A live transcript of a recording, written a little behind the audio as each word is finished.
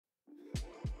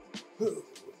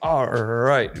All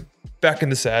right, back in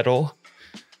the saddle.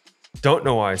 Don't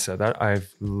know why I said that.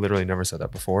 I've literally never said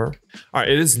that before. All right,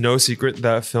 it is no secret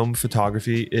that film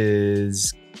photography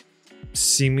is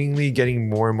seemingly getting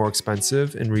more and more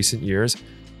expensive in recent years.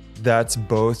 That's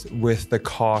both with the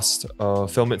cost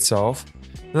of film itself,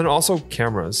 and then also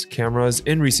cameras. Cameras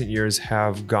in recent years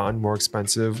have gotten more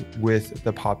expensive with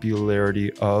the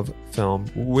popularity of film.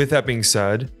 With that being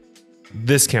said,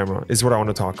 this camera is what I want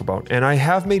to talk about. And I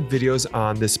have made videos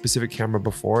on this specific camera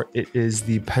before. It is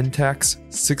the Pentax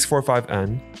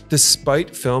 645N.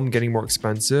 Despite film getting more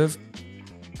expensive,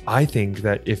 I think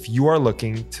that if you are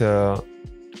looking to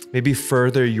maybe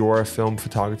further your film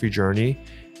photography journey,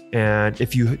 and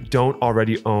if you don't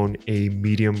already own a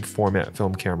medium format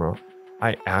film camera,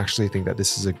 I actually think that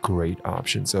this is a great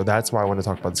option. So that's why I want to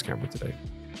talk about this camera today.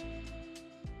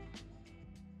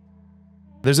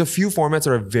 There's a few formats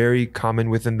that are very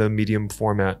common within the medium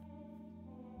format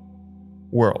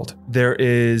world. There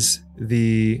is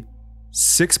the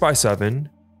 6x7,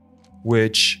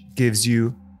 which gives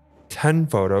you 10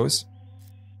 photos.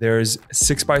 There's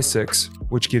 6x6,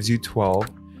 which gives you 12.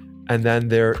 And then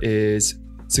there is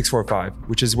 645,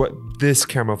 which is what this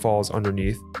camera falls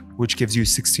underneath, which gives you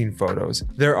 16 photos.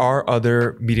 There are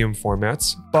other medium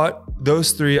formats, but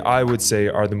those three I would say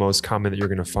are the most common that you're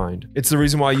gonna find. It's the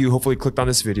reason why you hopefully clicked on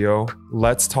this video.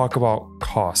 Let's talk about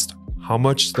cost. How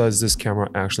much does this camera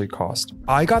actually cost?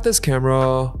 I got this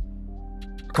camera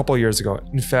a couple of years ago.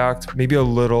 In fact, maybe a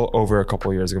little over a couple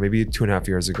of years ago, maybe 2.5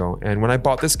 years ago. And when I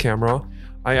bought this camera,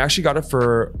 I actually got it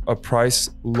for a price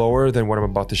lower than what I'm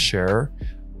about to share.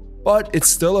 But it's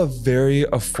still a very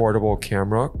affordable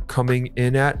camera, coming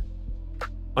in at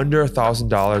under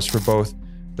 $1,000 for both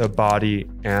the body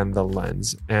and the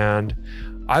lens. And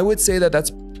I would say that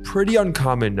that's pretty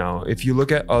uncommon now. If you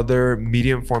look at other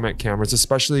medium format cameras,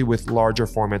 especially with larger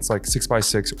formats like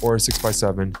 6x6 or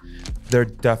 6x7, they're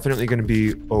definitely going to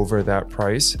be over that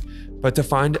price. But to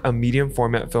find a medium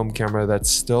format film camera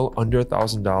that's still under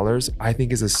 $1,000, I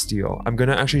think is a steal. I'm going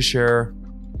to actually share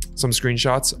some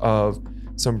screenshots of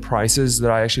some prices that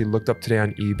I actually looked up today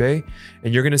on eBay,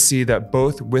 and you're gonna see that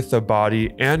both with the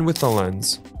body and with the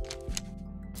lens,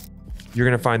 you're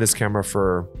gonna find this camera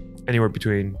for anywhere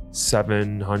between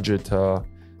 $700 to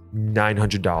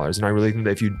 $900. And I really think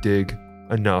that if you dig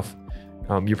enough,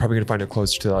 you're probably gonna find it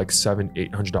closer to like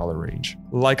 $700–800 range.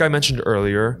 Like I mentioned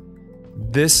earlier,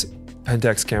 this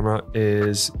Pentax camera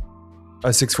is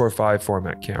a 645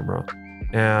 format camera,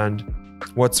 and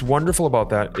what's wonderful about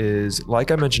that is, like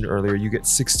I mentioned earlier, you get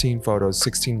 16 photos,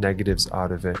 16 negatives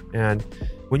out of it. And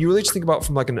when you really just think about it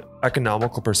from like an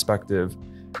economical perspective,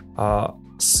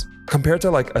 compared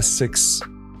to like a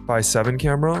 6x7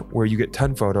 camera where you get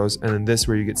 10 photos and then this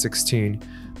where you get 16,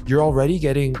 you're already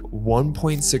getting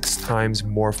 1.6 times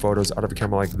more photos out of a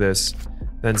camera like this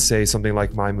than say something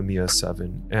like my Mamiya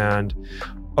 7. And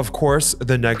of course,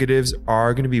 the negatives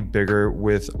are going to be bigger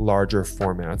with larger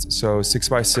formats. So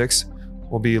 6x6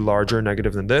 will be larger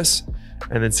negative than this,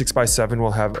 and then 6x7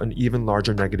 will have an even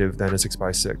larger negative than a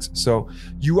 6x6. So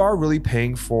you are really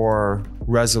paying for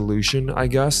resolution, I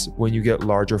guess, when you get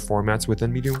larger formats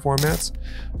within medium formats.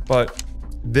 But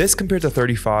this compared to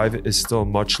 35 is still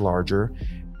much larger.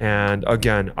 And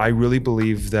again, I really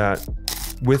believe that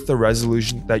with the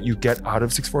resolution that you get out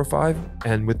of 645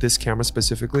 and with this camera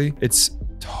specifically, it's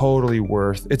totally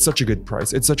worth. It's such a good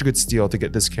price. It's such a good steal to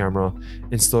get this camera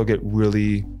and still get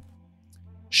really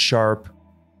sharp,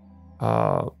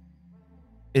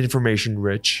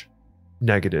 information-rich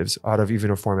negatives out of even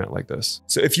a format like this.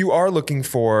 So if you are looking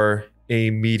for a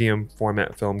medium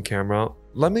format film camera,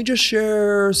 let me just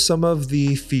share some of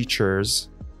the features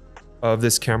of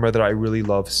this camera that I really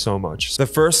love so much. The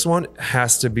first one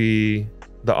has to be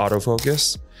the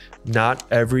autofocus. Not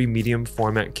every medium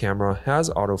format camera has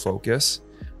autofocus.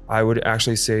 I would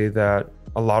actually say that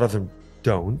a lot of them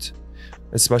don't,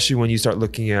 especially when you start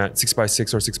looking at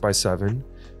 6x6 or 6x7.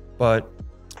 But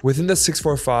within the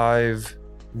 645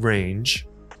 range,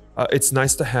 it's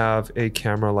nice to have a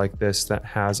camera like this that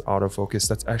has autofocus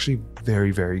that's actually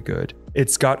very, very good.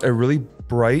 It's got a really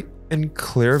bright and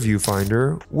clear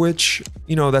viewfinder, which,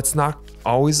 you know, that's not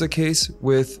always the case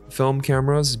with film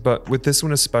cameras, but with this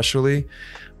one especially,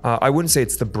 I wouldn't say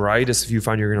it's the brightest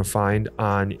viewfinder you're gonna find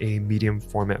on a medium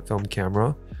format film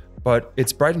camera, but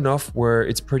it's bright enough where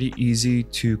it's pretty easy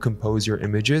to compose your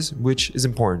images, which is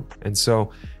important. And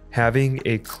so having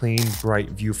a clean,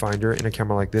 bright viewfinder in a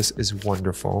camera like this is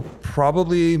wonderful.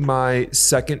 Probably my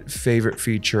second favorite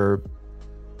feature,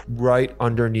 right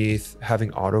underneath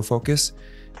having autofocus,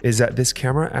 is that this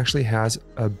camera actually has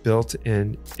a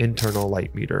built-in internal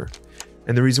light meter.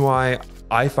 And the reason why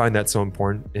I find that so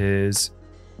important is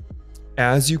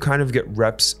as you kind of get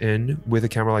reps in with a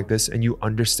camera like this and you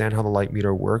understand how the light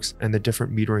meter works and the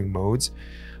different metering modes,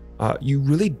 you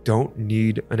really don't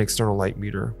need an external light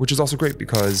meter, which is also great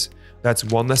because that's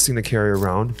one less thing to carry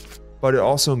around. But it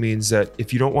also means that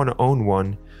if you don't want to own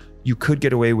one, you could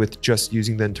get away with just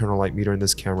using the internal light meter in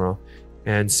this camera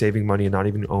and saving money and not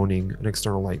even owning an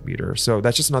external light meter. So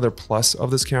that's just another plus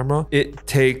of this camera. It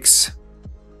takes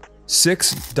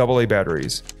 6 AA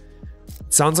batteries.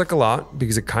 It sounds like a lot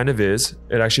because it kind of is.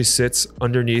 It actually sits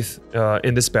underneath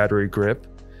in this battery grip.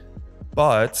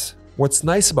 But what's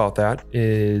nice about that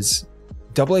is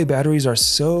AA batteries are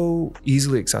so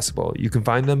easily accessible. You can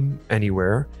find them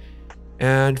anywhere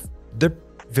and they're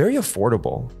very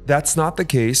affordable. That's not the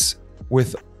case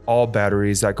with all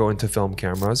batteries that go into film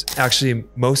cameras. Actually,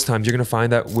 most times you're gonna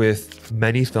find that with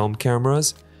many film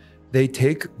cameras, they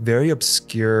take very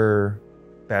obscure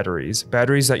batteries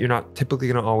that you're not typically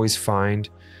gonna always find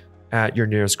at your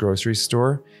nearest grocery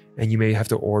store, and you may have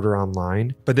to order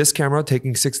online. But this camera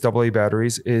taking 6 AA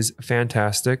batteries is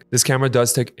fantastic. This camera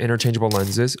does take interchangeable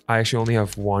lenses. I actually only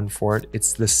have one for it.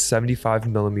 It's the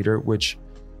 75mm, which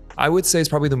I would say is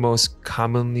probably the most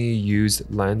commonly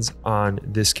used lens on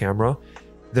this camera.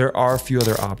 There are a few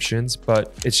other options,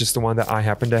 but it's just the one that I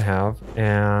happen to have.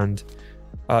 And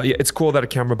yeah, it's cool that a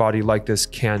camera body like this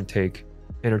can take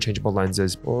interchangeable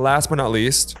lenses. Last but not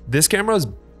least, this camera is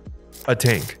a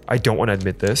tank. I don't want to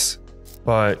admit this,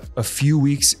 but a few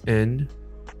weeks in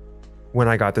when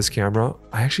I got this camera,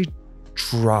 I actually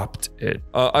dropped it.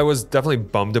 I was definitely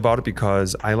bummed about it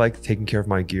because I like taking care of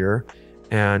my gear.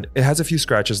 And it has a few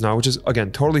scratches now, which is,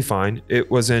 again, totally fine. It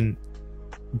was in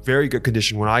very good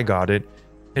condition when I got it,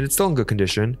 and it's still in good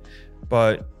condition.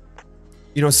 But,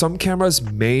 you know, some cameras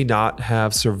may not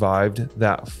have survived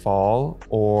that fall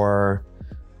or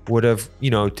would have,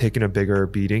 you know, taken a bigger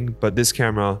beating. But this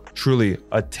camera, truly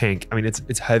a tank. I mean,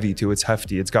 it's heavy too, it's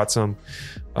hefty. It's got some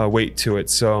weight to it.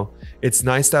 So it's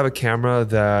nice to have a camera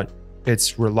that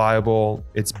it's reliable,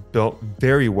 it's built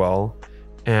very well,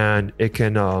 and it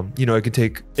can you know, it can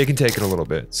take it a little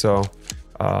bit. So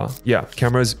yeah,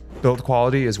 camera's build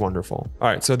quality is wonderful. All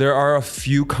right, so there are a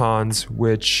few cons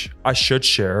which I should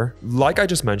share. Like I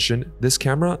just mentioned, this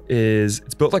camera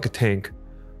it's built like a tank.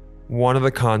 One of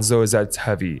the cons though is that it's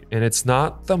heavy and it's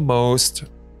not the most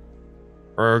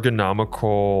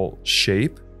ergonomical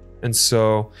shape. And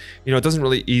so, you know, it doesn't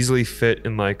really easily fit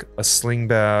in like a sling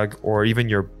bag or even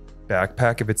your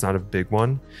backpack if it's not a big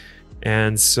one.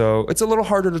 And so it's a little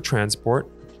harder to transport,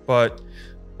 but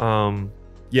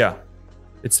yeah,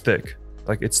 it's thick.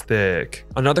 Like, it's thick.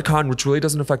 Another con, which really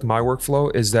doesn't affect my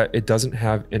workflow, is that it doesn't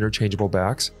have interchangeable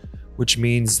backs, which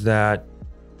means that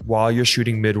while you're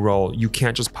shooting mid-roll, you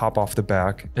can't just pop off the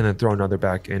back and then throw another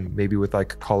back in, maybe with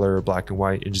like color or black and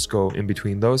white, and just go in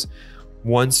between those.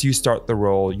 Once you start the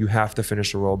roll, you have to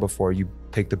finish the roll before you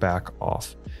take the back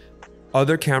off.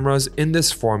 Other cameras in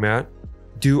this format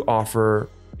do offer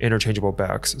interchangeable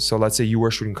backs. So let's say you were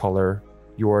shooting color,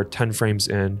 you're 10 frames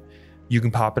in, you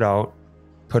can pop it out,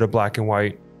 put a black and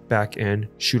white back in,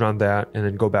 shoot on that, and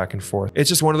then go back and forth. It's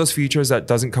just one of those features that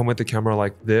doesn't come with a camera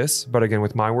like this. But again,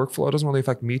 with my workflow, it doesn't really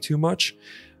affect me too much.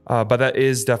 But that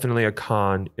is definitely a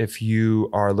con if you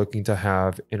are looking to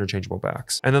have interchangeable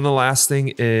backs. And then the last thing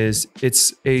is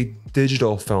it's a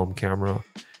digital film camera.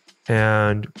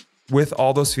 And with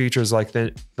all those features like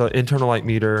the internal light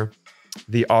meter,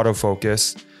 the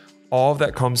autofocus, all of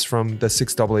that comes from the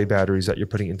 6 AA batteries that you're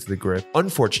putting into the grip.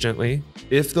 Unfortunately,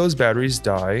 if those batteries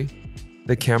die,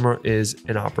 the camera is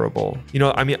inoperable. You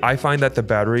know, I mean, I find that the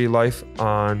battery life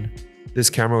on this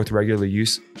camera with regular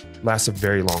use lasts a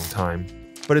very long time.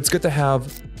 But it's good to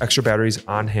have extra batteries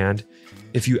on hand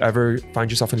if you ever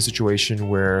find yourself in a situation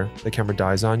where the camera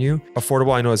dies on you.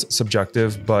 Affordable, I know, is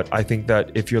subjective, but I think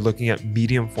that if you're looking at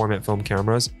medium format film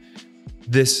cameras,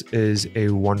 this is a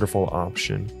wonderful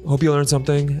option. Hope you learned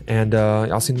something, and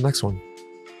I'll see you in the next one.